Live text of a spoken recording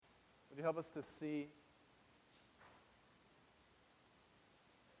Would you help us to see?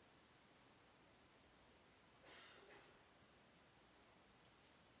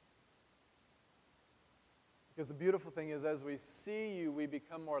 Because the beautiful thing is, as we see you, we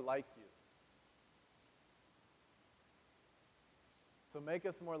become more like you. So make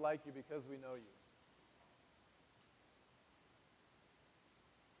us more like you because we know you.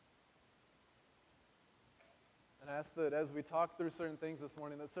 And I ask that as we talk through certain things this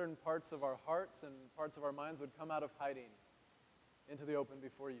morning, that certain parts of our hearts and parts of our minds would come out of hiding into the open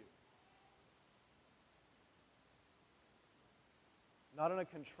before you. Not in a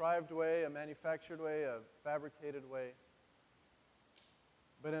contrived way, a manufactured way, a fabricated way,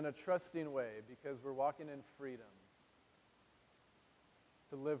 but in a trusting way because we're walking in freedom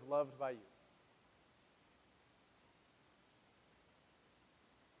to live loved by you.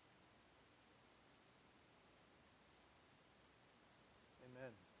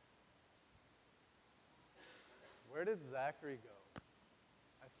 Amen. Where did Zachary go?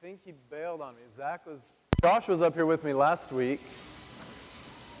 I think he bailed on me. Josh was up here with me last week.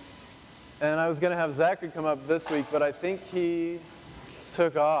 And I was going to have Zachary come up this week, but I think he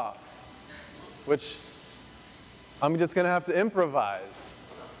took off, which I'm just going to have to improvise,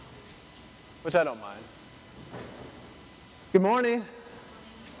 which I don't mind. Good morning.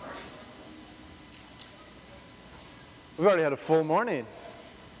 We've already had a full morning.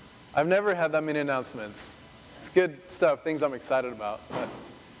 I've never had that many announcements. It's good stuff, things I'm excited about. But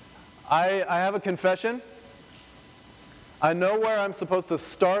I have a confession. I know where I'm supposed to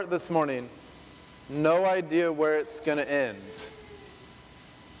start this morning. No idea where it's going to end.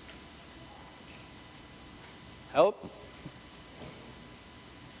 Help?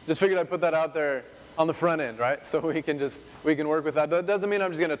 Just figured I'd put that out there on the front end, right? So we can work with that. That doesn't mean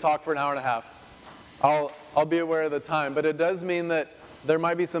I'm just going to talk for an hour and a half. I'll be aware of the time, but it does mean that there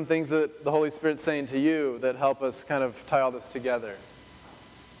might be some things that the Holy Spirit's saying to you that help us kind of tie all this together.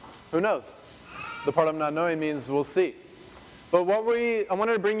 Who knows? The part I'm not knowing means we'll see. But I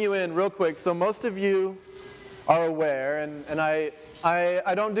wanted to bring you in real quick. So most of you are aware, and I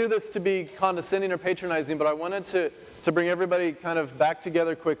don't do this to be condescending or patronizing, but I wanted to bring everybody kind of back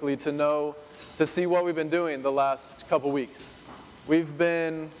together quickly to see what we've been doing the last couple weeks.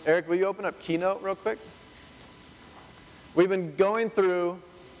 Eric, will you open up Keynote real quick? We've been going through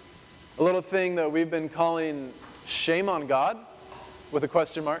a little thing that we've been calling Shame on God, with a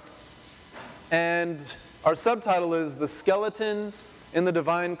question mark. And our subtitle is The Skeletons in the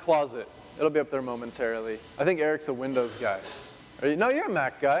Divine Closet. It'll be up there momentarily. I think Eric's a Windows guy. No, you're a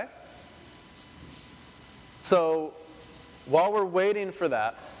Mac guy. So while we're waiting for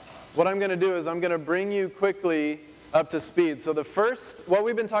that, what I'm going to do is I'm going to bring you quickly up to speed. So what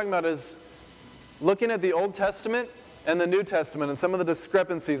we've been talking about is looking at the Old Testament and the New Testament and some of the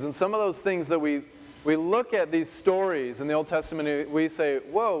discrepancies and some of those things that we look at these stories in the Old Testament and we say,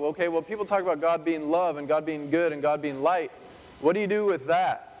 whoa, okay, well, people talk about God being love and God being good and God being light. What do you do with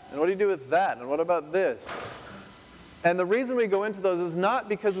that? And what do you do with that? And what about this? And the reason we go into those is not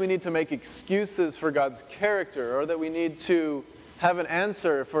because we need to make excuses for God's character or that we need to have an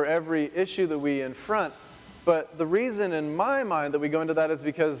answer for every issue that we confront. But the reason in my mind that we go into that is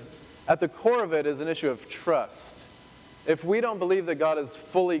because at the core of it is an issue of trust. If we don't believe that God is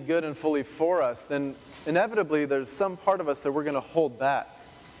fully good and fully for us, then inevitably there's some part of us that we're going to hold back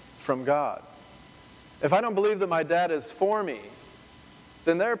from God. If I don't believe that my dad is for me,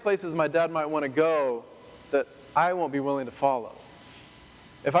 then there are places my dad might want to go that I won't be willing to follow.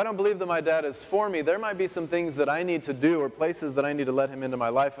 If I don't believe that my dad is for me, there might be some things that I need to do or places that I need to let him into my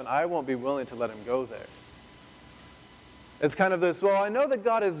life, and I won't be willing to let him go there. It's kind of this, well, I know that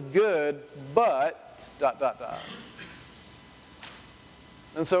God is good, but ...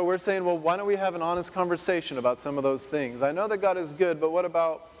 And so we're saying, well, why don't we have an honest conversation about some of those things? I know that God is good, but what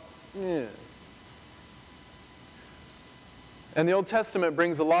about... And the Old Testament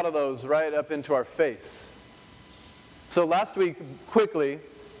brings a lot of those right up into our face. So last week, quickly,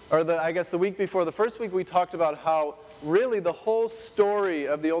 the week before, the first week we talked about how really the whole story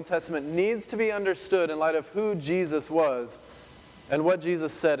of the Old Testament needs to be understood in light of who Jesus was and what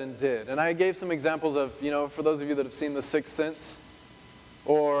Jesus said and did. And I gave some examples of, for those of you that have seen The Sixth Sense,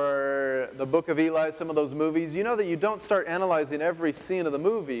 or the Book of Eli, some of those movies, you know that you don't start analyzing every scene of the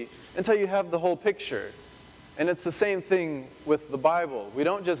movie until you have the whole picture. And it's the same thing with the Bible. We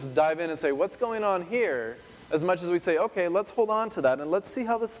don't just dive in and say, what's going on here? As much as we say, okay, let's hold on to that and let's see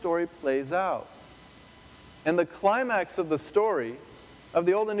how the story plays out. And the climax of the story of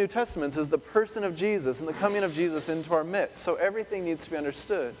the Old and New Testaments is the person of Jesus and the coming of Jesus into our midst. So everything needs to be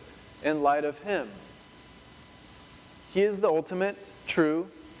understood in light of Him. He is the ultimate, true,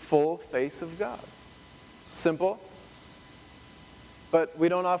 full face of God. Simple. But we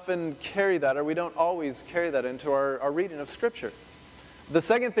don't often carry that, or we don't always carry that into our reading of Scripture. The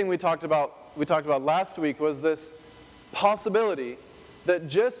second thing we talked about last week was this possibility that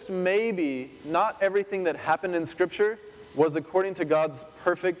just maybe not everything that happened in Scripture was according to God's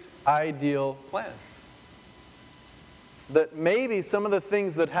perfect, ideal plan. That maybe some of the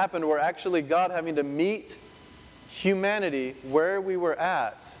things that happened were actually God having to meet humanity where we were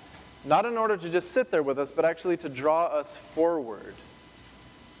at, not in order to just sit there with us, but actually to draw us forward,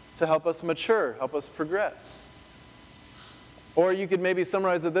 to help us mature, help us progress. Or you could maybe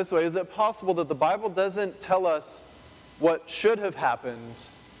summarize it this way: is it possible that the Bible doesn't tell us what should have happened,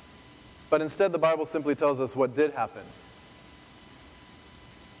 but instead the Bible simply tells us what did happen?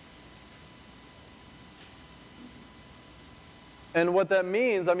 And what that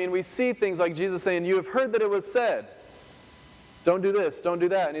means, we see things like Jesus saying, "You have heard that it was said, don't do this, don't do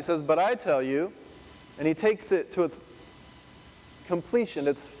that." And he says, "But I tell you," and he takes it to its completion,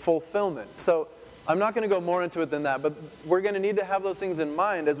 its fulfillment. So I'm not going to go more into it than that, but we're going to need to have those things in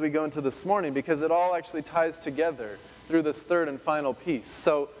mind as we go into this morning, because it all actually ties together through this third and final piece.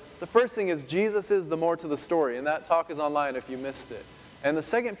 So the first thing is Jesus is the more to the story, and that talk is online if you missed it. And the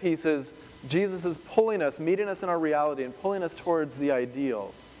second piece is Jesus is pulling us, meeting us in our reality, and pulling us towards the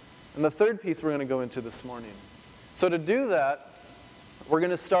ideal. And the third piece we're going to go into this morning. So to do that, we're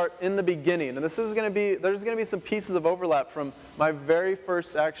going to start in the beginning. And there's going to be some pieces of overlap from my very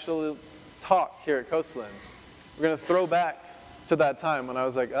first actual talk here at Coastlands. We're going to throw back to that time when I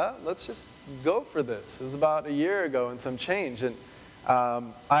was like, let's just go for this. It was about a year ago and some change. And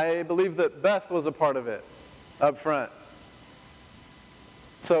I believe that Beth was a part of it up front.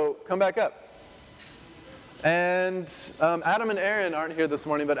 So come back up. And Adam and Aaron aren't here this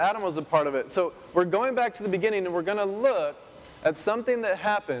morning, but Adam was a part of it. So we're going back to the beginning, and we're going to look at something that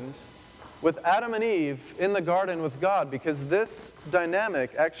happened with Adam and Eve in the garden with God, because this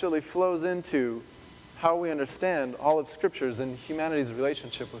dynamic actually flows into how we understand all of Scriptures and humanity's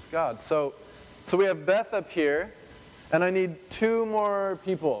relationship with God. So we have Beth up here, and I need 2 more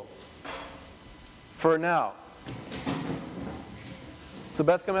people for now. So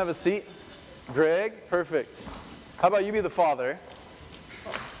Beth, come have a seat. Greg, perfect. How about you be the Father?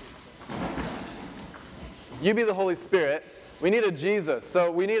 You be the Holy Spirit. We need a Jesus, so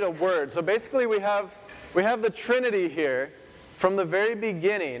we need a word. So basically we have the Trinity here from the very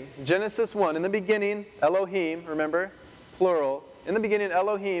beginning. Genesis 1, in the beginning, Elohim, remember, plural. In the beginning,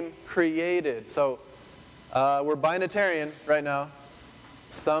 Elohim created. So we're binitarian right now.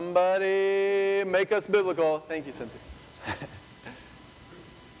 Somebody make us biblical. Thank you, Cynthia.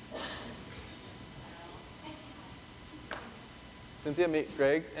 Cynthia, meet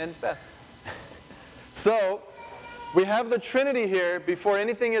Greg and Beth. So, we have the Trinity here before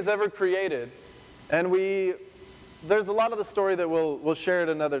anything is ever created. And there's a lot of the story that we'll share at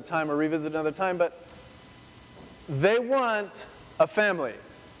another time or revisit another time, but they want a family,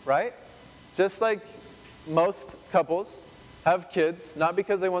 right? Just like most couples have kids, not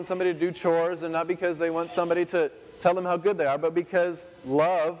because they want somebody to do chores and not because they want somebody to tell them how good they are, but because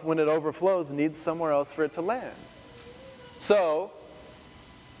love, when it overflows, needs somewhere else for it to land. So,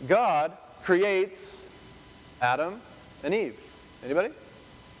 God creates Adam and Eve. Anybody?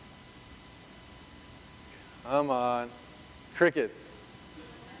 Come on. Crickets.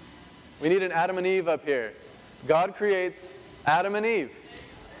 We need an Adam and Eve up here. God creates Adam and Eve.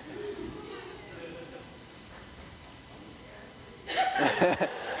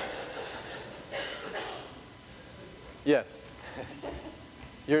 Yes.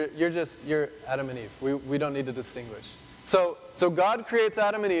 You're Adam and Eve. We don't need to distinguish. So God creates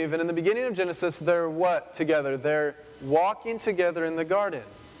Adam and Eve, and in the beginning of Genesis, they're what together? They're walking together in the garden.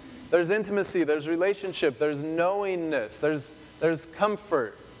 There's intimacy, there's relationship, there's knowingness, there's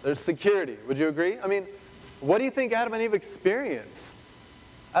comfort, there's security. Would you agree? What do you think Adam and Eve experienced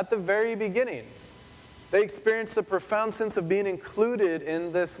at the very beginning? They experienced a profound sense of being included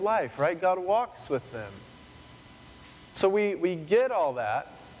in this life, right? God walks with them. So we get all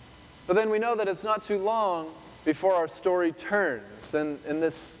that, but then we know that it's not too long before our story turns. And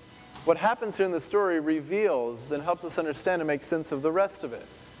this, what happens here in the story reveals and helps us understand and make sense of the rest of it.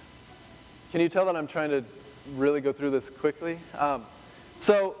 Can you tell that I'm trying to really go through this quickly?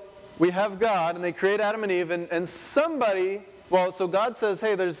 So we have God, and they create Adam and Eve, and somebody, so God says,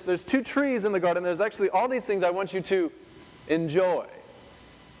 hey, there's 2 trees in the garden. There's actually all these things I want you to enjoy.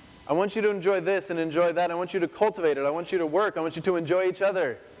 I want you to enjoy this and enjoy that. I want you to cultivate it. I want you to work. I want you to enjoy each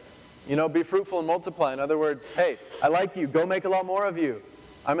other. Be fruitful and multiply. In other words, hey, I like you. Go make a lot more of you.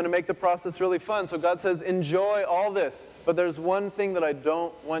 I'm going to make the process really fun. So God says, enjoy all this. But there's one thing that I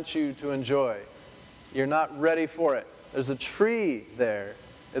don't want you to enjoy. You're not ready for it. There's a tree there.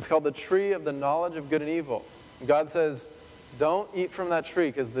 It's called the tree of the knowledge of good and evil. And God says, don't eat from that tree,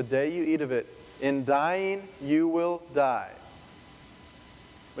 because the day you eat of it, in dying, you will die.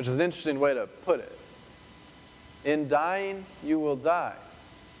 Which is an interesting way to put it. In dying, you will die.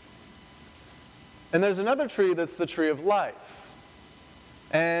 And there's another tree that's the tree of life.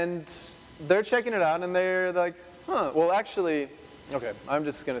 And they're checking it out, and they're like, well, actually, okay, I'm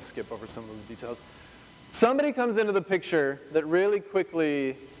just going to skip over some of those details. Somebody comes into the picture that really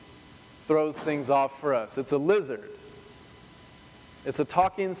quickly throws things off for us. It's a lizard. It's a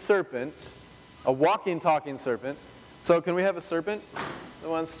talking serpent, a walking talking serpent. So can we have a serpent that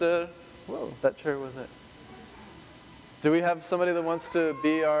wants to, whoa, that chair was it. Do we have somebody that wants to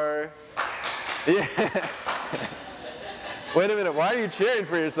be our, yeah. Wait a minute, why are you cheering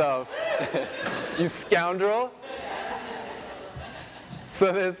for yourself? You scoundrel.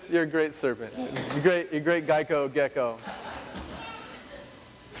 So you're a great serpent. You're great Geico gecko.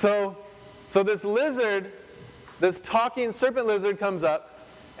 So this lizard, this talking serpent lizard comes up,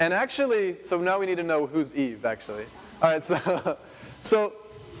 and actually, so now we need to know who's Eve, actually. All right, so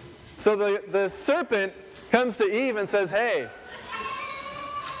the serpent comes to Eve and says, hey,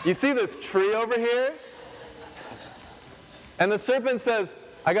 you see this tree over here? And the serpent says,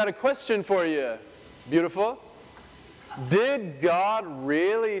 I got a question for you, beautiful. Did God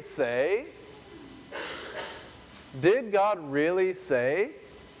really say? Did God really say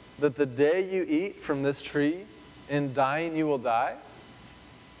that the day you eat from this tree, in dying you will die?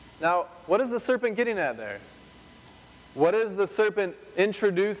 Now, what is the serpent getting at there? What is the serpent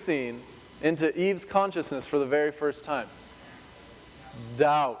introducing into Eve's consciousness for the very first time?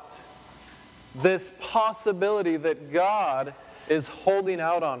 Doubt. This possibility that God is holding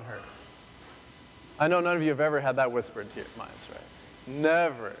out on her. I know none of you have ever had that whispered to your minds, right?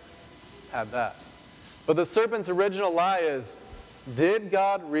 Never had that. But the serpent's original lie is, did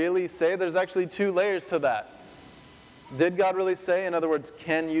God really say? There's actually two layers to that. Did God really say? In other words,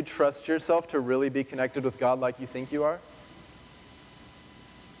 can you trust yourself to really be connected with God like you think you are?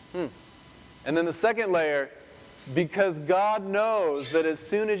 And then the second layer, because God knows that as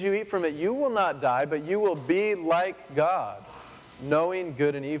soon as you eat from it, you will not die, but you will be like God, knowing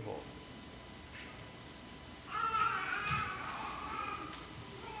good and evil.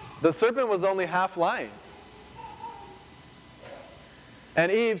 The serpent was only half lying.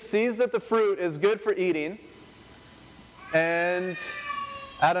 And Eve sees that the fruit is good for eating. And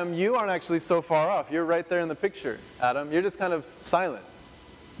Adam, you aren't actually so far off. You're right there in the picture, Adam. You're just kind of silent.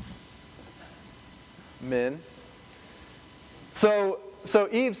 Men. So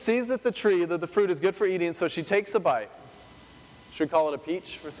Eve sees that the fruit is good for eating, so she takes a bite. Should we call it a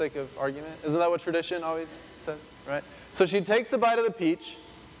peach for sake of argument? Isn't that what tradition always said, right? So she takes a bite of the peach,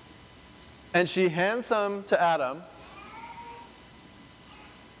 and she hands some to Adam.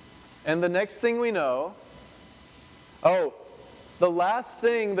 And the next thing we know, the last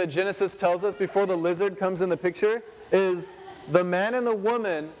thing that Genesis tells us before the lizard comes in the picture is the man and the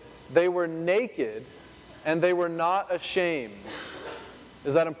woman, they were naked and they were not ashamed.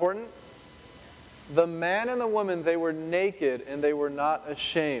 Is that important? The man and the woman, they were naked and they were not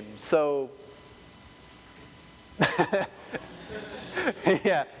ashamed. So,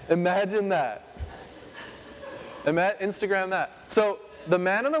 yeah, imagine that. Instagram that. So, the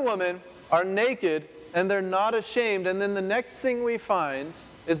man and the woman are naked and they're not ashamed. And then the next thing we find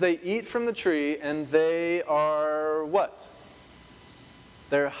is they eat from the tree and they are what?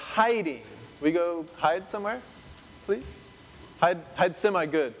 They're hiding. We go hide somewhere, please? Hide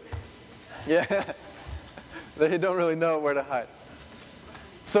semi-good. Yeah. They don't really know where to hide.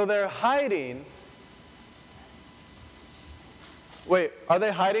 So they're hiding. Wait, are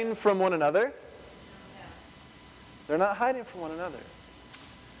they hiding from one another? They're not hiding from one another.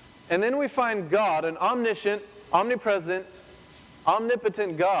 And then we find God, an omniscient, omnipresent,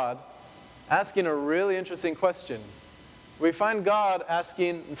 omnipotent God, asking a really interesting question. We find God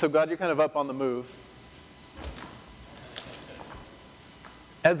asking, and so God, you're kind of up on the move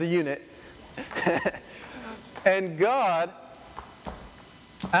as a unit. And God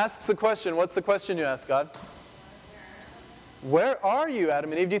asks a question. What's the question you ask, God? Where are you,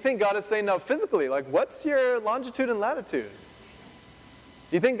 Adam and Eve? Do you think God is saying, no, physically, like, what's your longitude and latitude?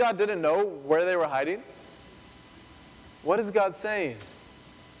 Do you think God didn't know where they were hiding? What is God saying?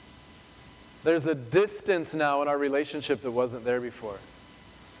 There's a distance now in our relationship that wasn't there before.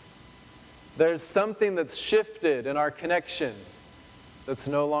 There's something that's shifted in our connection that's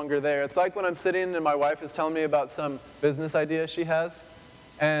no longer there. It's like when I'm sitting and my wife is telling me about some business idea she has,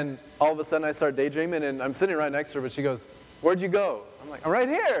 And all of a sudden I start daydreaming, and I'm sitting right next to her, but she goes, "Where'd you go?" I'm like, "I'm right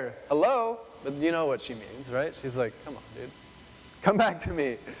here. Hello." But you know what she means, right? She's like, "Come on, dude. Come back to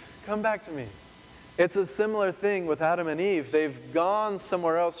me. Come back to me." It's a similar thing with Adam and Eve. They've gone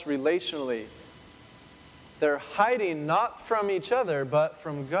somewhere else relationally. They're hiding not from each other, but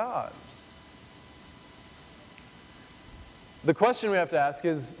from God. The question we have to ask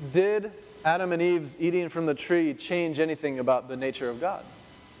is, did Adam and Eve's eating from the tree change anything about the nature of God?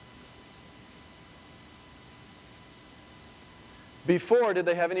 Before, did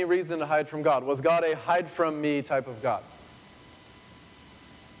they have any reason to hide from God? Was God a hide from me type of God?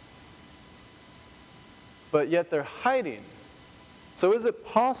 But yet they're hiding. So is it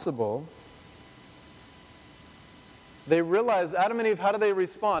possible? They realize, Adam and Eve, how do they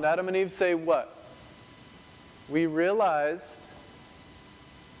respond? Adam and Eve say what? We realized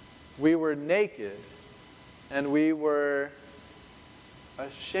we were naked and we were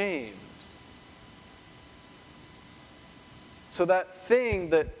ashamed. So that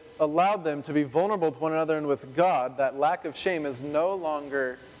thing that allowed them to be vulnerable to one another and with God, that lack of shame, is no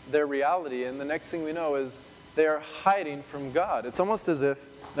longer their reality. And the next thing we know is they are hiding from God. It's almost as if,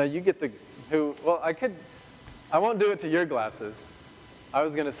 now you get I won't do it to your glasses. I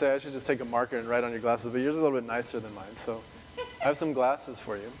was going to say I should just take a marker and write on your glasses, but yours are a little bit nicer than mine. So I have some glasses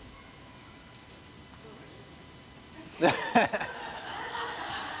for you.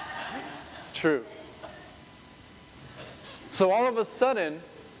 It's true. So all of a sudden,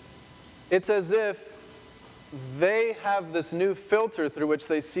 it's as if they have this new filter through which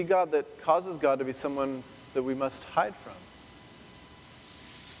they see God that causes God to be someone that we must hide from.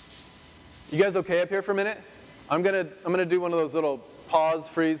 You guys okay up here for a minute? I'm gonna do one of those little pause,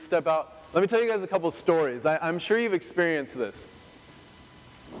 freeze, step out. Let me tell you guys a couple stories. I'm sure you've experienced this.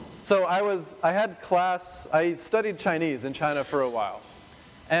 So I had class, I studied Chinese in China for a while.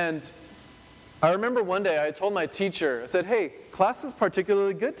 And I remember one day I told my teacher, I said, "Hey, class is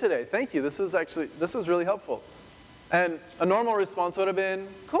particularly good today. Thank you. This was really helpful." And a normal response would have been,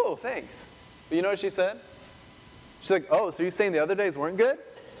 "Cool, thanks." But you know what she said? She's like, "Oh, so you're saying the other days weren't good?"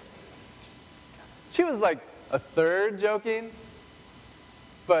 She was like a third joking.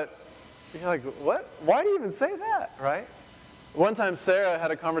 But you're like, what? Why do you even say that, right? One time Sarah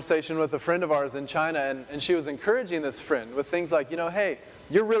had a conversation with a friend of ours in China, and she was encouraging this friend with things like, "Hey,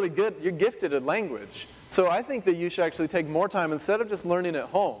 you're really good, you're gifted at language. So I think that you should actually take more time instead of just learning at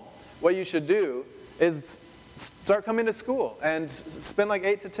home. What you should do is start coming to school and spend like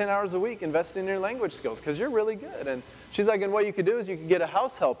 8 to 10 hours a week investing in your language skills because you're really good." And she's like, "And what you could do is you could get a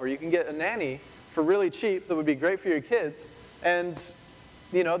house help or you can get a nanny for really cheap that would be great for your kids. And,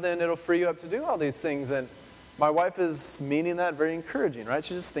 then it'll free you up to do all these things." And my wife is meaning that very encouraging, right?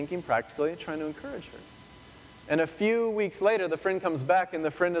 She's just thinking practically, trying to encourage her. And a few weeks later, the friend comes back, and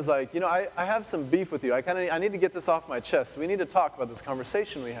the friend is like, "I have some beef with you. I need to get this off my chest. We need to talk about this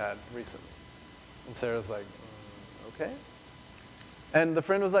conversation we had recently." And Sarah's like, "Okay." And the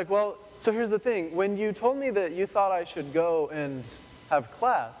friend was like, "Well, so here's the thing. When you told me that you thought I should go and have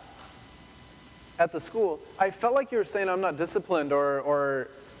class at the school, I felt like you were saying I'm not disciplined or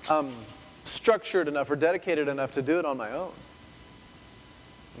structured enough or dedicated enough to do it on my own."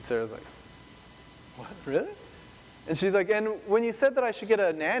 And Sarah's like, "What, really?" And she's like, "And when you said that I should get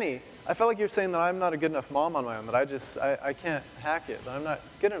a nanny, I felt like you're saying that I'm not a good enough mom on my own, that I can't hack it, that I'm not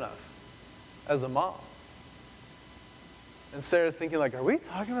good enough as a mom." And Sarah's thinking like, are we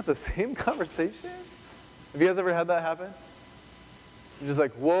talking about the same conversation? Have you guys ever had that happen? You're just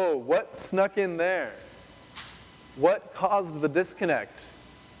like, whoa, what snuck in there? What caused the disconnect?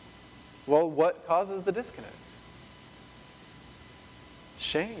 Well, what causes the disconnect?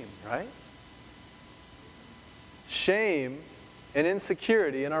 Shame, right? Shame and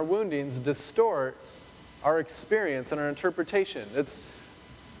insecurity and our woundings distort our experience and our interpretation. It's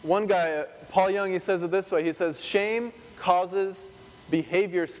one guy, Paul Young, he says it this way. He says, shame causes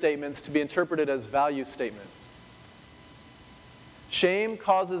behavior statements to be interpreted as value statements. Shame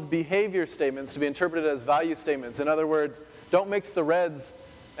causes behavior statements to be interpreted as value statements. In other words, don't mix the reds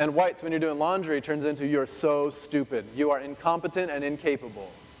and whites when you're doing laundry turns into you're so stupid. You are incompetent and incapable.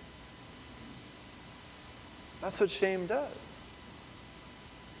 That's what shame does.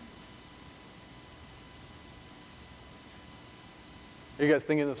 Are you guys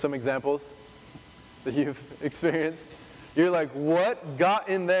thinking of some examples that you've experienced? You're like, what got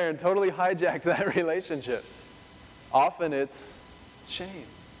in there and totally hijacked that relationship? Often it's shame.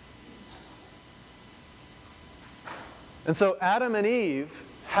 And so Adam and Eve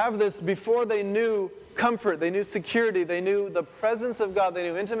have this before they knew comfort, they knew security, they knew the presence of God, they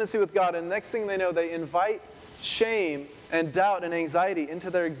knew intimacy with God, and next thing they know, they invite shame and doubt and anxiety into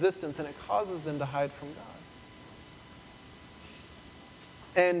their existence, and it causes them to hide from God.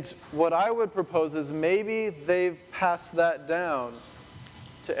 And what I would propose is maybe they've passed that down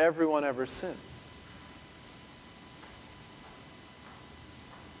to everyone ever since.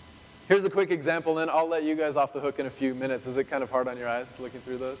 Here's a quick example, and I'll let you guys off the hook in a few minutes. Is it kind of hard on your eyes looking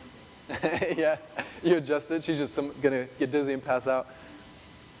through those? Yeah, you adjusted. She's just going to get dizzy and pass out.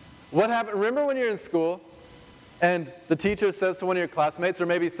 What happened? Remember when you're in school and the teacher says to one of your classmates, or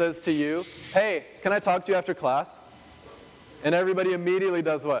maybe says to you, hey, can I talk to you after class? And everybody immediately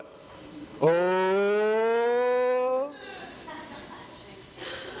does what? Oh.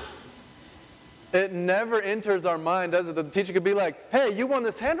 It never enters our mind, does it? That the teacher could be like, hey, you won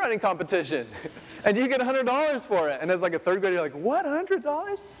this handwriting competition. And you get $100 for it. And as like a third grader, you're like, what,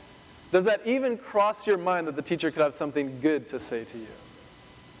 $100? Does that even cross your mind that the teacher could have something good to say to you?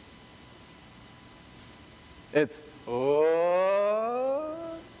 It's, oh.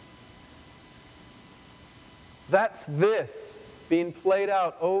 That's this being played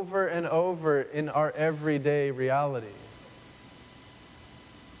out over and over in our everyday reality.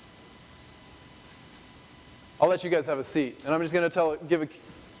 I'll let you guys have a seat, and I'm just going to give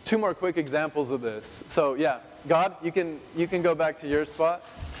two more quick examples of this. So yeah, God, you can go back to your spot.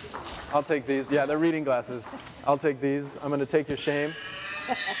 I'll take these. Yeah, they're reading glasses. I'll take these. I'm going to take your shame.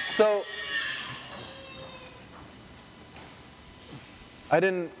 So I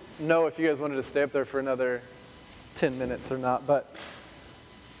didn't know if you guys wanted to stay up there for another 10 minutes or not, but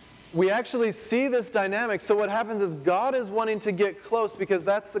we actually see this dynamic. So what happens is God is wanting to get close because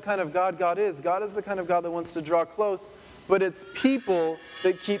that's the kind of God God is. God is the kind of God that wants to draw close, but it's people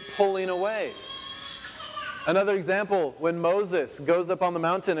that keep pulling away. Another example, when Moses goes up on the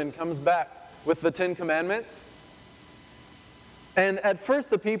mountain and comes back with the 10 Commandments. And at first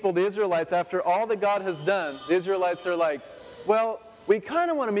the people, the Israelites, after all that God has done, the Israelites are like, well, we kind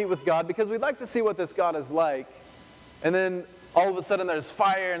of want to meet with God because we'd like to see what this God is like. And then all of a sudden there's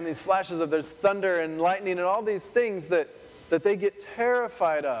fire and these flashes of there's thunder and lightning and all these things that they get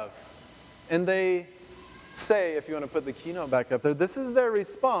terrified of. And they say, if you want to put the keynote back up there, this is their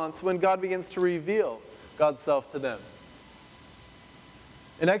response when God begins to reveal God's self to them.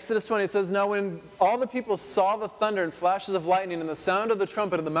 In Exodus 20 it says, now when all the people saw the thunder and flashes of lightning and the sound of the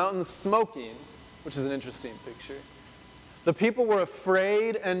trumpet and the mountains smoking, which is an interesting picture, the people were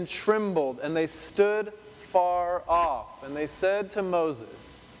afraid and trembled, and they stood far off. And they said to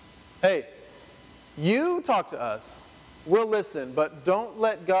Moses, hey, you talk to us, we'll listen, but don't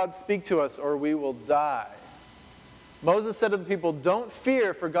let God speak to us or we will die. Moses said to the people, don't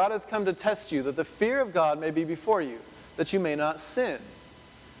fear, for God has come to test you, that the fear of God may be before you, that you may not sin.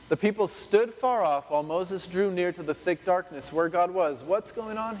 The people stood far off while Moses drew near to the thick darkness where God was. What's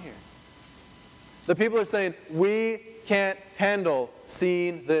going on here? The people are saying, we can't handle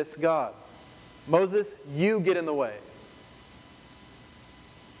seeing this God. Moses, you get in the way.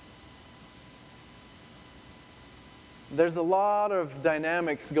 There's a lot of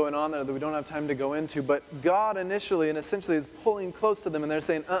dynamics going on there that we don't have time to go into, but God initially and essentially is pulling close to them, and they're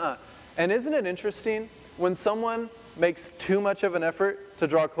saying, And isn't it interesting, when someone makes too much of an effort to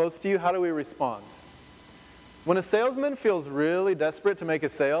draw close to you, how do we respond? When a salesman feels really desperate to make a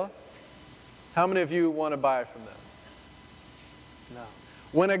sale, how many of you want to buy from them? No.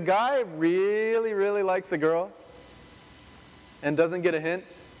 When a guy really, really likes a girl and doesn't get a hint,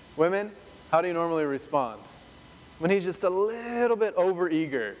 women, how do you normally respond? When he's just a little bit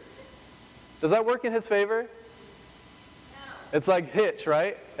overeager. Does that work in his favor? No. It's like Hitch,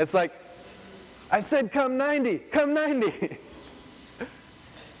 right? It's like, I said come 90, come 90.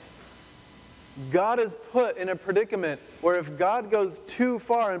 God is put in a predicament where if God goes too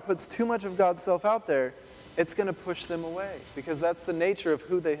far and puts too much of God's self out there, it's going to push them away because that's the nature of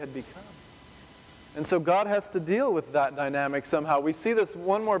who they had become. And so God has to deal with that dynamic somehow. We see this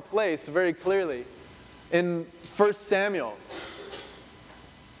one more place very clearly in 1 Samuel.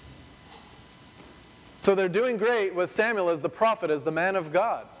 So they're doing great with Samuel as the prophet, as the man of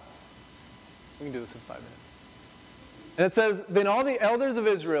God. We can do this in 5 minutes. And it says, then all the elders of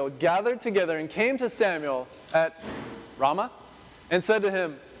Israel gathered together and came to Samuel at Ramah and said to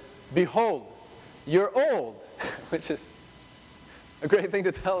him, behold, you're old, which is a great thing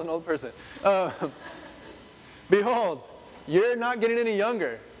to tell an old person. Behold, you're not getting any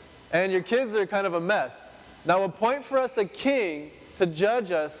younger, and your kids are kind of a mess. Now appoint for us a king to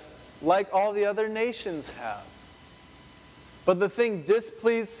judge us like all the other nations have. But the thing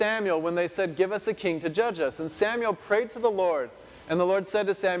displeased Samuel when they said, give us a king to judge us. And Samuel prayed to the Lord, and the Lord said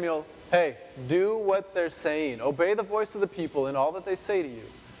to Samuel, hey, do what they're saying. Obey the voice of the people in all that they say to you.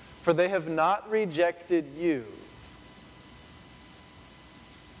 For they have not rejected you,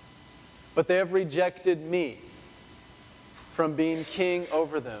 but they have rejected me from being king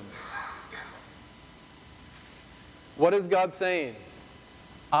over them. What is God saying?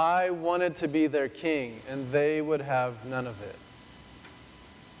 I wanted to be their king, and they would have none of it.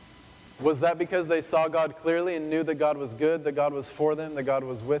 Was that because they saw God clearly and knew that God was good, that God was for them, that God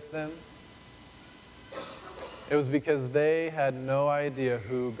was with them? It was because they had no idea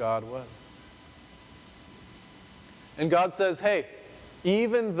who God was. And God says, hey,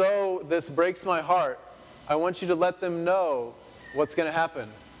 even though this breaks my heart, I want you to let them know what's going to happen.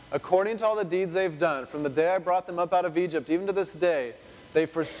 According to all the deeds they've done, from the day I brought them up out of Egypt, even to this day, they've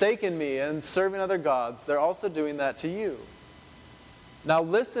forsaken me and serving other gods. They're also doing that to you. Now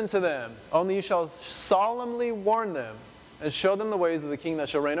listen to them, only you shall solemnly warn them and show them the ways of the king that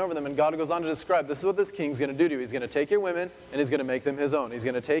shall reign over them. And God goes on to describe, this is what this king's going to do to you. He's going to take your women and he's going to make them his own. He's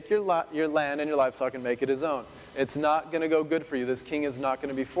going to take your land and your livestock and make it his own. It's not going to go good for you. This king is not going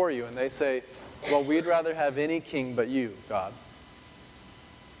to be for you. And they say, well, we'd rather have any king but you, God.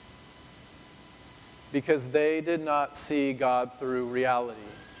 Because they did not see God through reality.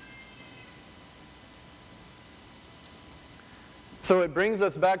 So it brings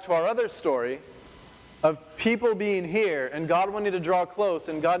us back to our other story of people being here and God wanting to draw close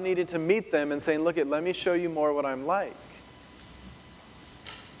and God needed to meet them and saying, look, let me show you more what I'm like.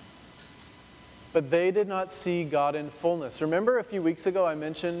 But they did not see God in fullness. Remember a few weeks ago I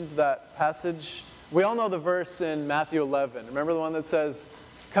mentioned that passage? We all know the verse in Matthew 11. Remember the one that says,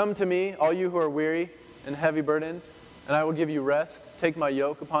 come to me, all you who are weary and heavy burdened, and I will give you rest. Take my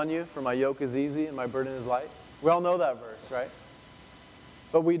yoke upon you, for my yoke is easy and my burden is light. We all know that verse, right?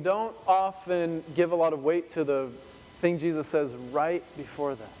 But we don't often give a lot of weight to the thing Jesus says right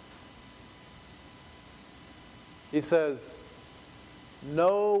before that. He says,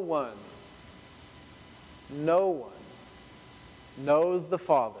 no one knows the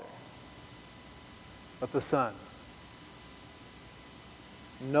Father but the Son.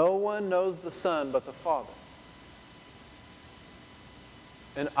 No one knows the Son but the Father.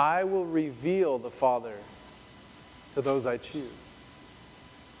 And I will reveal the Father to those I choose.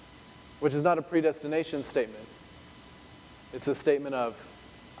 Which is not a predestination statement. It's a statement of,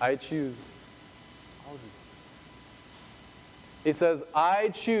 I choose all of you. He says, I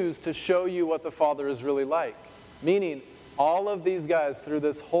choose to show you what the Father is really like. Meaning, all of these guys through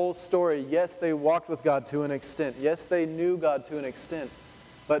this whole story, yes, they walked with God to an extent. Yes, they knew God to an extent.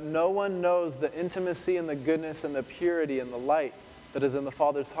 But no one knows the intimacy and the goodness and the purity and the light that is in the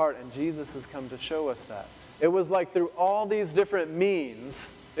Father's heart. And Jesus has come to show us that. It was like through all these different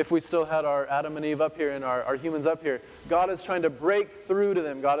means, if we still had our Adam and Eve up here and our humans up here, God is trying to break through to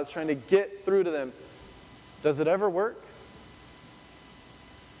them. God is trying to get through to them. Does it ever work?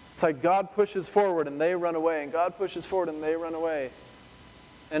 It's like God pushes forward and they run away, and God pushes forward and they run away.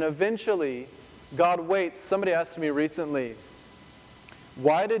 And eventually, God waits. Somebody asked me recently,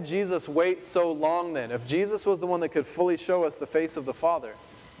 why did Jesus wait so long then? If Jesus was the one that could fully show us the face of the Father,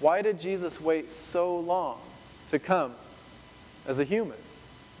 why did Jesus wait so long to come as a human?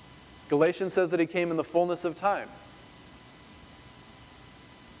 Galatians says that he came in the fullness of time.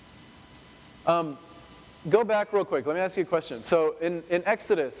 Go back real quick. Let me ask you a question. So in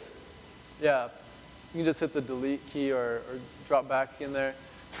Exodus, yeah, you can just hit the delete key or drop back in there.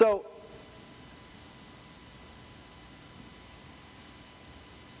 So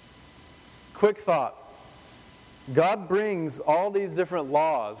quick thought. God brings all these different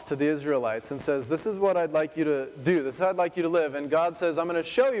laws to the Israelites and says, this is what I'd like you to do. This is how I'd like you to live. And God says, I'm going to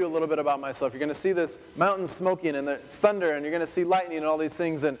show you a little bit about myself. You're going to see this mountain smoking and the thunder, and you're going to see lightning and all these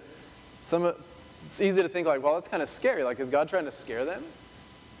things. And it's easy to think like, well, that's kind of scary. Like, is God trying to scare them?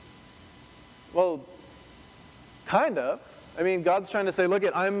 Well, kind of. I mean, God's trying to say, look,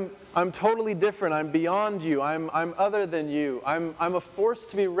 I'm totally different. I'm beyond you. I'm other than you. I'm a force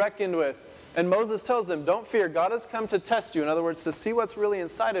to be reckoned with. And Moses tells them, don't fear. God has come to test you. In other words, to see what's really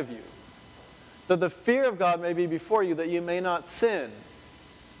inside of you. That the fear of God may be before you, that you may not sin.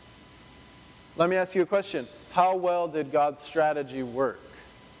 Let me ask you a question. How well did God's strategy work?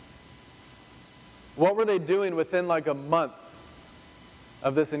 What were they doing within like a month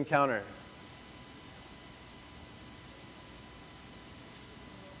of this encounter?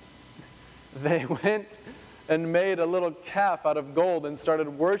 They went and made a little calf out of gold and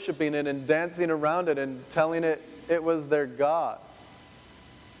started worshiping it and dancing around it and telling it it was their God.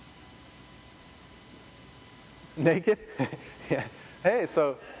 Naked? Yeah. Hey,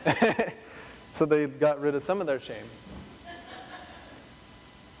 so they got rid of some of their shame.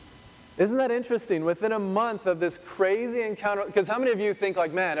 Isn't that interesting? Within a month of this crazy encounter, because how many of you think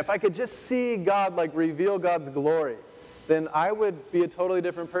like, man, if I could just see God like reveal God's glory, then I would be a totally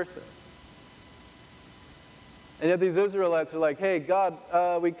different person. And yet these Israelites are like, hey, God,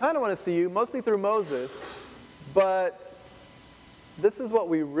 we kind of want to see you, mostly through Moses, but this is what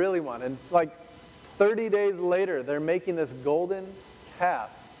we really want. And like 30 days later, they're making this golden calf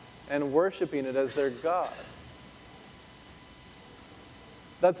and worshiping it as their God.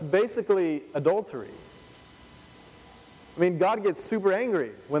 That's basically adultery. I mean, God gets super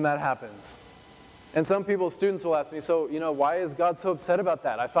angry when that happens. And some people, students will ask me, so, why is God so upset about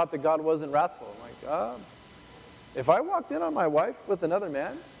that? I thought that God wasn't wrathful. I'm like, if I walked in on my wife with another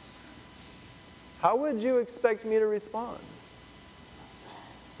man, how would you expect me to respond?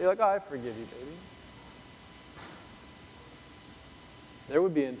 Be like, I forgive you, baby. There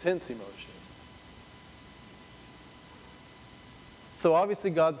would be intense emotion. So obviously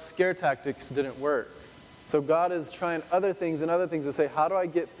God's scare tactics didn't work. So God is trying other things to say, how do I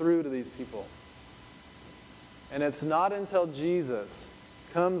get through to these people? And it's not until Jesus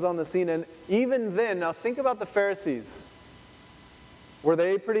comes on the scene. And even then, now think about the Pharisees. Were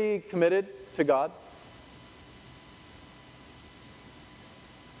they pretty committed to God?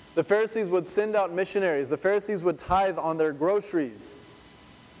 The Pharisees would send out missionaries. The Pharisees would tithe on their groceries.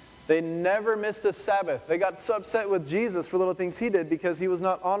 They never missed a Sabbath. They got so upset with Jesus for little things he did because he was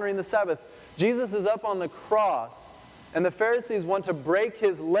not honoring the Sabbath. Jesus is up on the cross, and the Pharisees want to break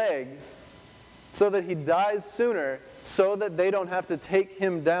his legs so that he dies sooner, so that they don't have to take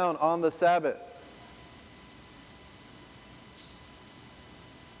him down on the Sabbath.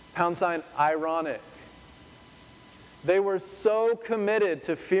 Pound sign, ironic. They were so committed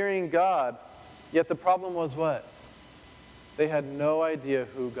to fearing God, yet the problem was what? They had no idea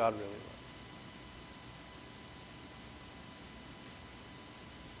who God really was.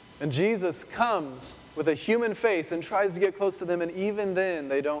 And Jesus comes with a human face and tries to get close to them, and even then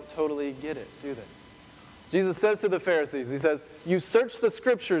they don't totally get it, do they? Jesus says to the Pharisees, he says, you search the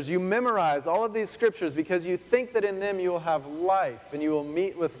scriptures, you memorize all of these scriptures because you think that in them you will have life and you will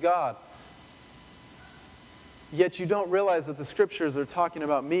meet with God. Yet you don't realize that the scriptures are talking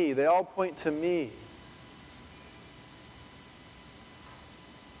about me. They all point to me.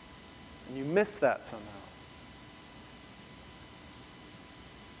 And you miss that somehow.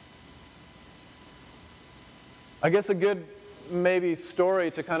 I guess a good maybe story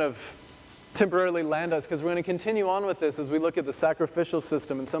to kind of temporarily land us, because we're going to continue on with this as we look at the sacrificial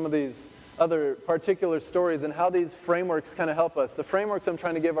system and some of these other particular stories and how these frameworks kind of help us. The frameworks I'm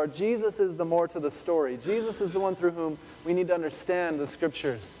trying to give are Jesus is the more to the story. Jesus is the one through whom we need to understand the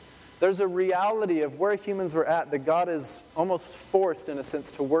scriptures. There's a reality of where humans were at that God is almost forced, in a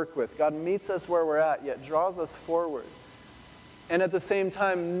sense, to work with. God meets us where we're at, yet draws us forward. And at the same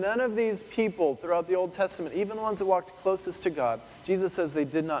time, none of these people throughout the Old Testament, even the ones that walked closest to God, Jesus says they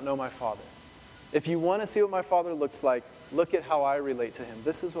did not know my Father. If you want to see what my Father looks like, look at how I relate to him.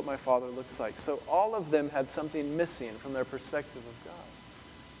 This is what my Father looks like. So all of them had something missing from their perspective of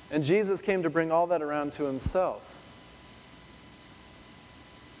God. And Jesus came to bring all that around to himself.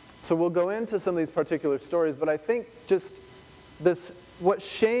 So we'll go into some of these particular stories, but I think just this, what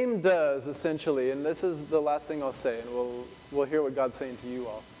shame does essentially, and this is the last thing I'll say, and we'll hear what God's saying to you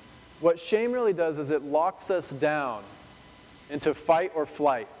all. What shame really does is it locks us down into fight or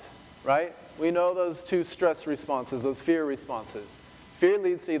flight, right? We know those two stress responses, those fear responses. Fear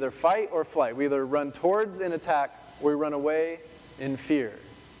leads to either fight or flight. We either run towards an attack or we run away in fear.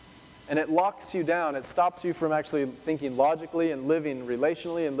 And it locks you down. It stops you from actually thinking logically and living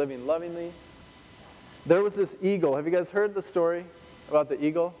relationally and living lovingly. There was this eagle. Have you guys heard the story about the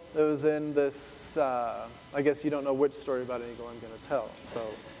eagle? It was in this, I guess you don't know which story about an eagle I'm going to tell. So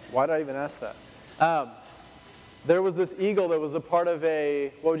why did I even ask that? There was this eagle that was a part of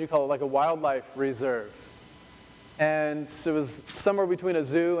a, what would you call it, like a wildlife reserve. And it was somewhere between a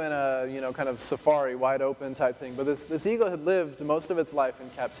zoo and a, kind of safari, wide open type thing. But this eagle had lived most of its life in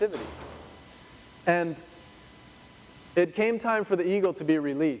captivity. And it came time for the eagle to be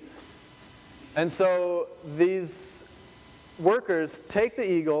released. And so these workers take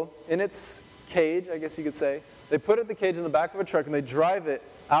the eagle in its cage, I guess you could say. They put it in the cage in the back of a truck and they drive it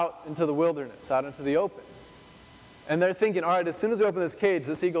out into the wilderness, out into the open. And they're thinking, all right, as soon as we open this cage,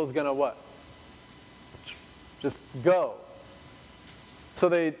 this eagle's going to what? Just go. So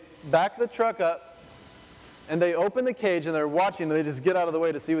they back the truck up, and they open the cage, and they're watching, and they just get out of the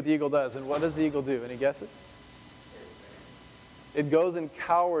way to see what the eagle does. And what does the eagle do? Any guesses? It goes and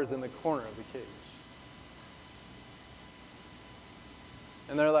cowers in the corner of the cage.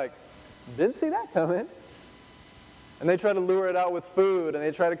 And they're like, didn't see that coming. And they try to lure it out with food, and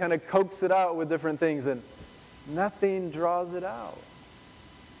they try to kind of coax it out with different things, and nothing draws it out.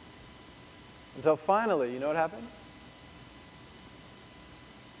 Until finally, you know what happened?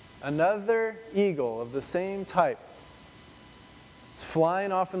 another eagle of the same type is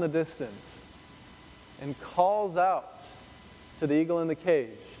flying off in the distance and calls out to the eagle in the cage.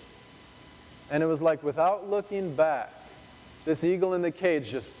 And it was like, without looking back, this eagle in the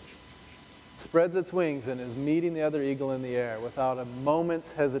cage just spreads its wings and is meeting the other eagle in the air without a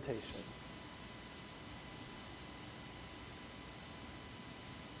moment's hesitation.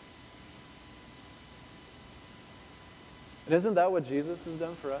 And isn't that what Jesus has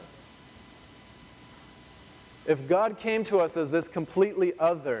done for us? If God came to us as this completely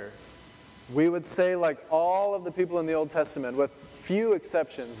other, we would say, like all of the people in the Old Testament, with few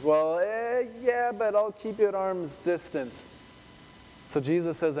exceptions, well, yeah, but I'll keep you at arm's distance. So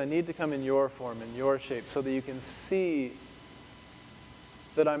Jesus says, I need to come in your form, in your shape, so that you can see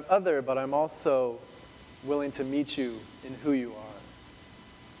that I'm other, but I'm also willing to meet you in who you are.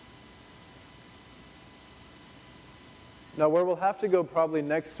 Now, where we'll have to go probably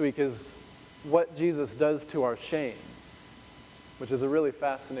next week is what Jesus does to our shame, which is a really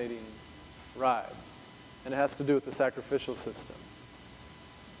fascinating ride. And it has to do with the sacrificial system.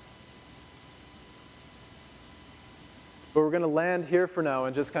 But we're going to land here for now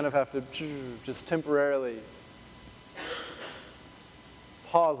and just kind of have to just temporarily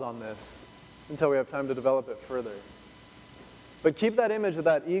pause on this until we have time to develop it further. But keep that image of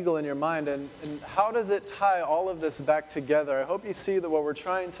that eagle in your mind, and how does it tie all of this back together? I hope you see that what we're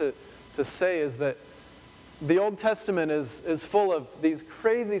trying to say is that the Old Testament is full of these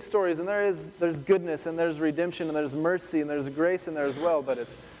crazy stories, and there's goodness, and there's redemption, and there's mercy, and there's grace in there as well, but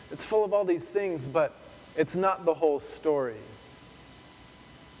it's full of all these things, but it's not the whole story.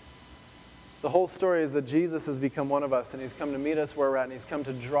 The whole story is that Jesus has become one of us, and he's come to meet us where we're at, and he's come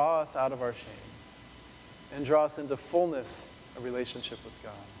to draw us out of our shame and draw us into fullness of relationship with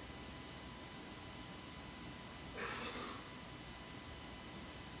God.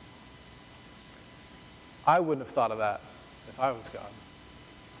 I wouldn't have thought of that if I was God.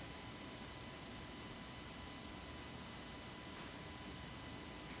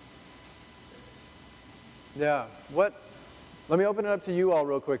 Yeah. Let me open it up to you all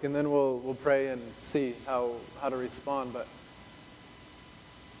real quick, and then we'll pray and see how to respond. But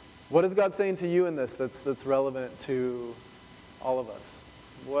what is God saying to you in this that's relevant to all of us?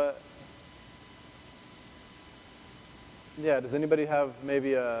 Does anybody have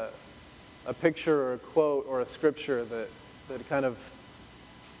maybe a picture or a quote or a scripture that kind of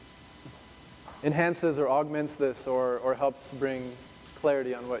enhances or augments this or helps bring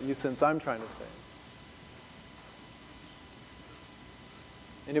clarity on what you sense I'm trying to say?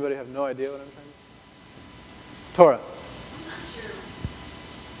 Anybody have no idea what I'm trying to say? Torah. I'm not sure,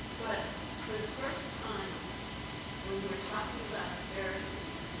 but for the first time, when we were talking about the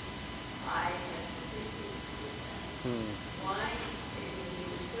Pharisees, I had something to do with that. Why, when they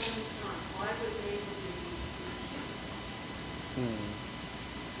were so ensconced, why would they believe these people?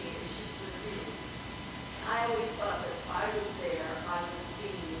 Okay, it's just what it is. I always thought that if I was there, I would have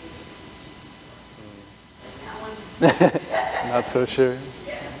seen Jesus. And that one... Not so sure.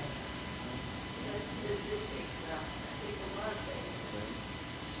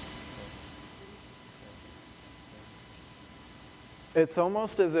 It's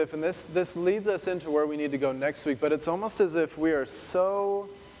almost as if, and this leads us into where we need to go next week, but it's almost as if we are so,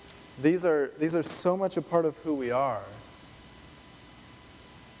 these are so much a part of who we are,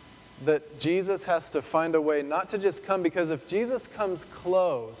 that Jesus has to find a way not to just come, because if Jesus comes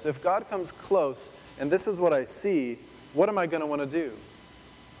close, if God comes close, and this is what I see, what am I going to want to do?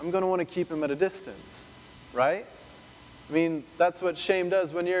 I'm going to want to keep him at a distance, right? I mean, that's what shame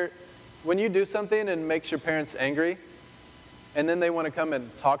does. When you do something and makes your parents angry, and then they want to come and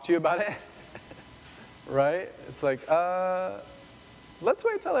talk to you about it, right? It's like, let's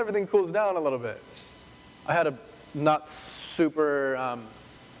wait till everything cools down a little bit. I had a not super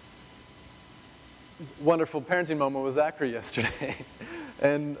wonderful parenting moment with Zachary yesterday.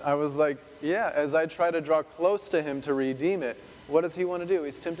 And I was like, yeah, as I try to draw close to him to redeem it, what does he want to do?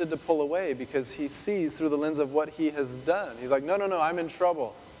 He's tempted to pull away because he sees through the lens of what he has done. He's like, no, I'm in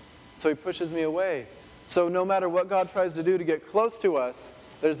trouble. So he pushes me away. So no matter what God tries to do to get close to us,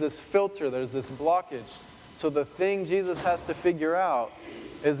 there's this filter, there's this blockage. So the thing Jesus has to figure out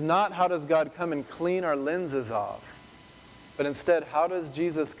is not how does God come and clean our lenses off, but instead, how does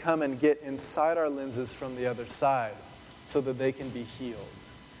Jesus come and get inside our lenses from the other side so that they can be healed?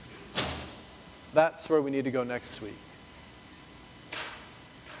 That's where we need to go next week.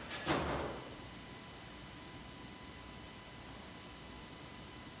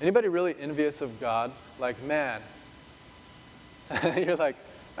 Anybody really envious of God? Like, man, you're like,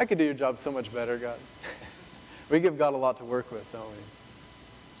 I could do your job so much better, God. We give God a lot to work with, don't we?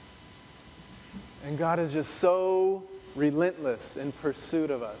 And God is just so relentless in pursuit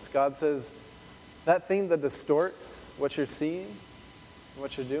of us. God says, that thing that distorts what you're seeing,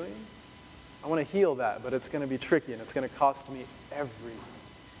 what you're doing, I want to heal that, but it's going to be tricky and it's going to cost me everything.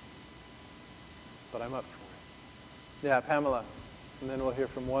 But I'm up for it. Yeah, Pamela. And then we'll hear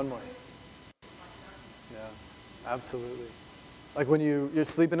from one more. Yeah, absolutely. Like when you're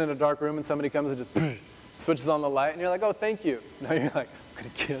sleeping in a dark room and somebody comes and just switches on the light and you're like, oh, thank you. No, you're like, I'm going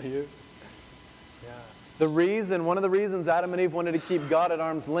to kill you. Yeah. One of the reasons Adam and Eve wanted to keep God at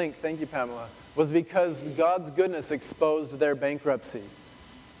arm's length, thank you, Pamela, was because God's goodness exposed their bankruptcy.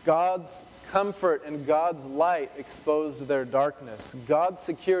 God's comfort and God's light exposed their darkness. God's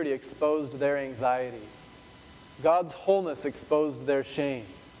security exposed their anxiety. God's wholeness exposed their shame.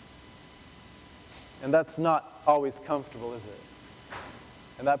 And that's not always comfortable, is it?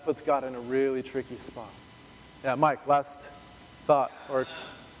 And that puts God in a really tricky spot. Yeah, Mike, last thought. So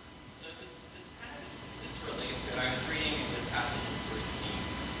this relates to it. I was reading this passage in 1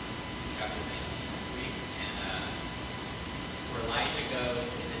 Kings chapter 19 this week, and where Elijah goes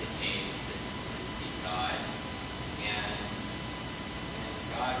into the cave to seek God, and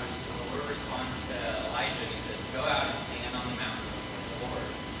God, the Lord responds to Elijah. He says, "Go out and stand on the mountain before the Lord."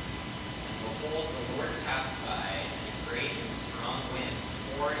 And behold, the Lord passed by, and a great and strong wind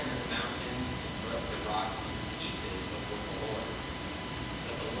tore into the mountains and broke the rocks in pieces before the Lord.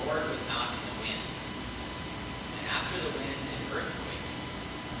 But the Lord was not in the wind. And after the wind, an earthquake.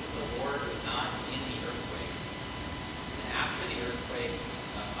 But the Lord was not in the earthquake. And after the earthquake,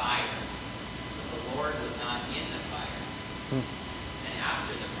 a fire. But the Lord was not in the fire. And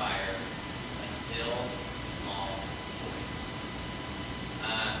after the fire, a still, small voice.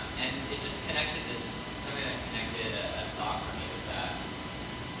 And it just connected something that connected a thought for me was that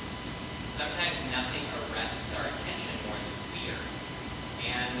sometimes nothing arrests our attention more than fear.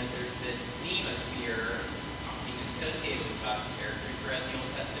 And there's this theme of fear being associated with God's character throughout the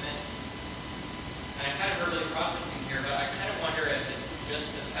Old Testament. And I'm kind of early processing here, but I kind of wonder if it's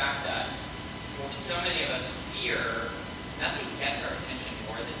just the fact that for so many of us, fear, nothing gets our attention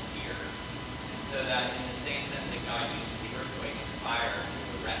more than fear. And so that in the same sense that God uses the earthquake and fire to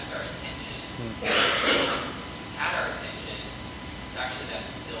arrest our attention, it's had our attention. It's actually that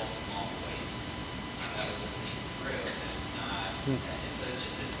still small voice that we're listening through, and it's not. And so it's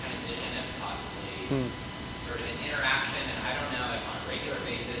just this kind of vision of possibly sort of an interaction, and I don't know if on a regular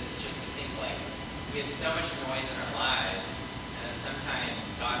basis it's just to think like we have so much noise in our lives, and then sometimes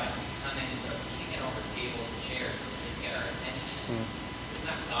God has to come in and start kicking over tables and chairs to just get our attention. It's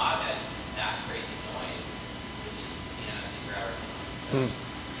not God that's that crazy noise. It's just, to grab our attention.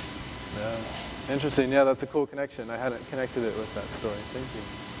 So Yeah. Interesting. Yeah, that's a cool connection. I hadn't connected it with that story. Thank you.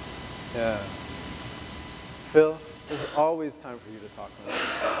 Yeah. Phil, there's always time for you to talk about it.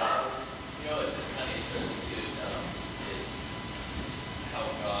 It's kind of interesting too, is how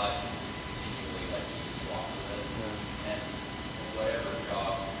God is continually He's walking with us, and whatever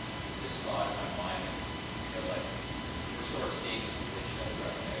job this God in my mind, we're sort of seeing the conviction of the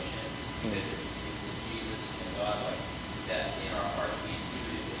Reformation, because if Jesus and God, that in our hearts we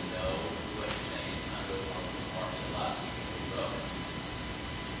intuitively know what you're saying, and kind of goes on with Mark said last week in the book.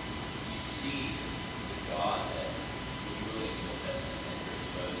 You see the God that when you really see the Old Testament and you're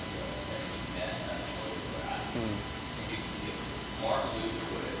exposed to us, that we met, that's where we were at. And if Martin Luther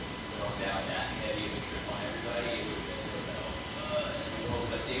would have thrown down that heavy of a trip on everybody, it would have been real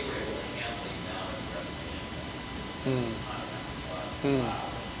but they were able to handle the amount of Reformation time after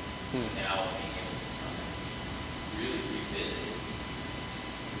wow. So now being able to come and really revisit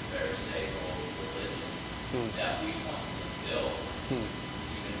the Pharisaical religion that we once built,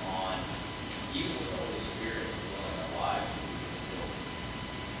 even with the Holy Spirit filling our lives, we can still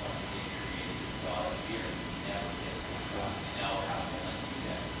once again create God of fear and never get God. And now we're having to do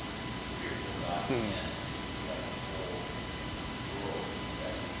that fearful God again. It's like a whole world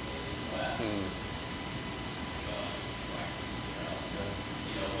that we live in the West.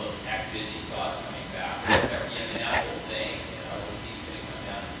 Look, act busy, God's coming back. That whole thing, he's going to come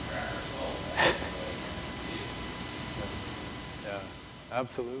down and crack our skulls. That's what he's going to do. Yeah,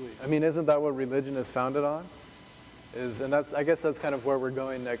 absolutely. I mean, isn't that what religion is founded on? I guess that's kind of where we're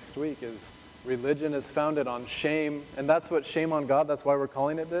going next week, is religion is founded on shame, and that's what shame on God, that's why we're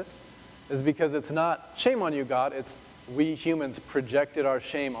calling it this, is because it's not shame on you, God, it's we humans projected our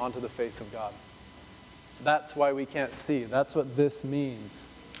shame onto the face of God. That's why we can't see. That's what this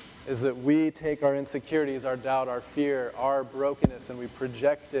means, is that we take our insecurities, our doubt, our fear, our brokenness, and we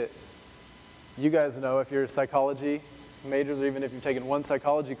project it. You guys know, if you're psychology majors, or even if you've taken one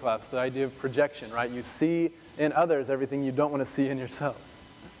psychology class, the idea of projection, right? You see in others everything you don't want to see in yourself.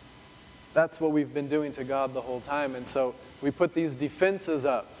 That's what we've been doing to God the whole time. And so we put these defenses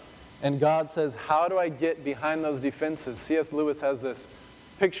up. And God says, how do I get behind those defenses? C.S. Lewis has this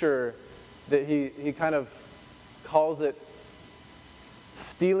picture that he kind of calls it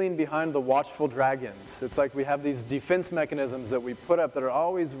stealing behind the watchful dragons. It's like we have these defense mechanisms that we put up that are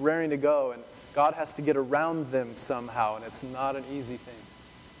always raring to go, and God has to get around them somehow, and it's not an easy thing.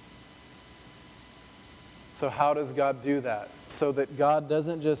 So how does God do that? So that God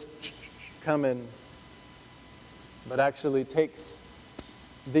doesn't just come in, but actually takes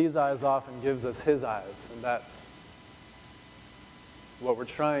these eyes off and gives us his eyes. And that's what we're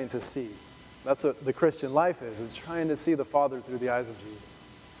trying to see. That's what the Christian life is. It's trying to see the Father through the eyes of Jesus.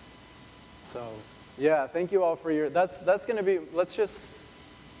 So, yeah, thank you all for your, that's going to be,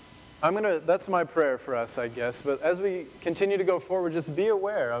 that's my prayer for us, I guess. But as we continue to go forward, just be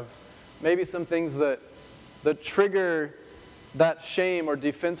aware of maybe some things that trigger that shame or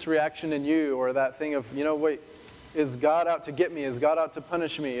defense reaction in you, or that thing of, wait, is God out to get me? Is God out to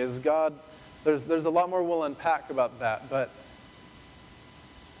punish me? Is God, there's a lot more we'll unpack about that. But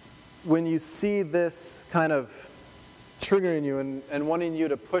when you see this kind of triggering you and wanting you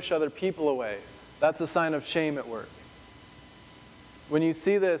to push other people away, that's a sign of shame at work. When you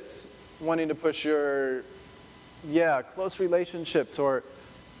see this wanting to push your, close relationships or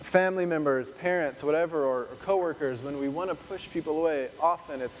family members, parents, whatever, or coworkers, when we want to push people away,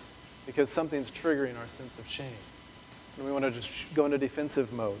 often it's because something's triggering our sense of shame. And we want to just go into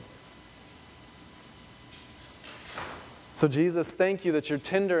defensive mode. So Jesus, thank you that you're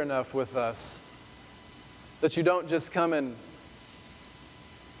tender enough with us, that you don't just come and,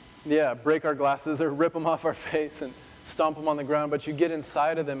 break our glasses or rip them off our face and stomp them on the ground, but you get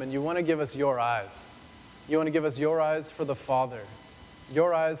inside of them and you want to give us your eyes. You want to give us your eyes for the Father,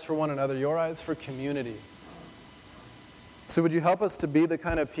 your eyes for one another, your eyes for community. So would you help us to be the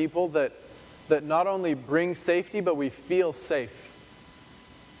kind of people that not only bring safety, but we feel safe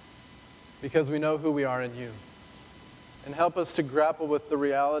because we know who we are in you. And help us to grapple with the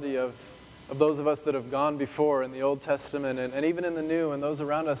reality of those of us that have gone before in the Old Testament and even in the New, and those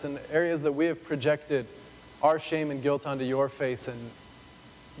around us in areas that we have projected our shame and guilt onto your face and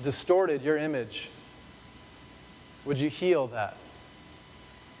distorted your image. Would you heal that?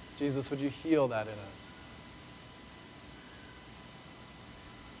 Jesus, would you heal that in us?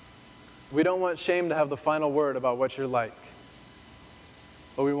 We don't want shame to have the final word about what you're like,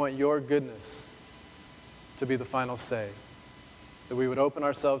 but we want your goodness to be the final say, that we would open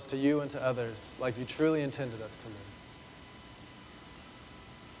ourselves to you and to others like you truly intended us to live.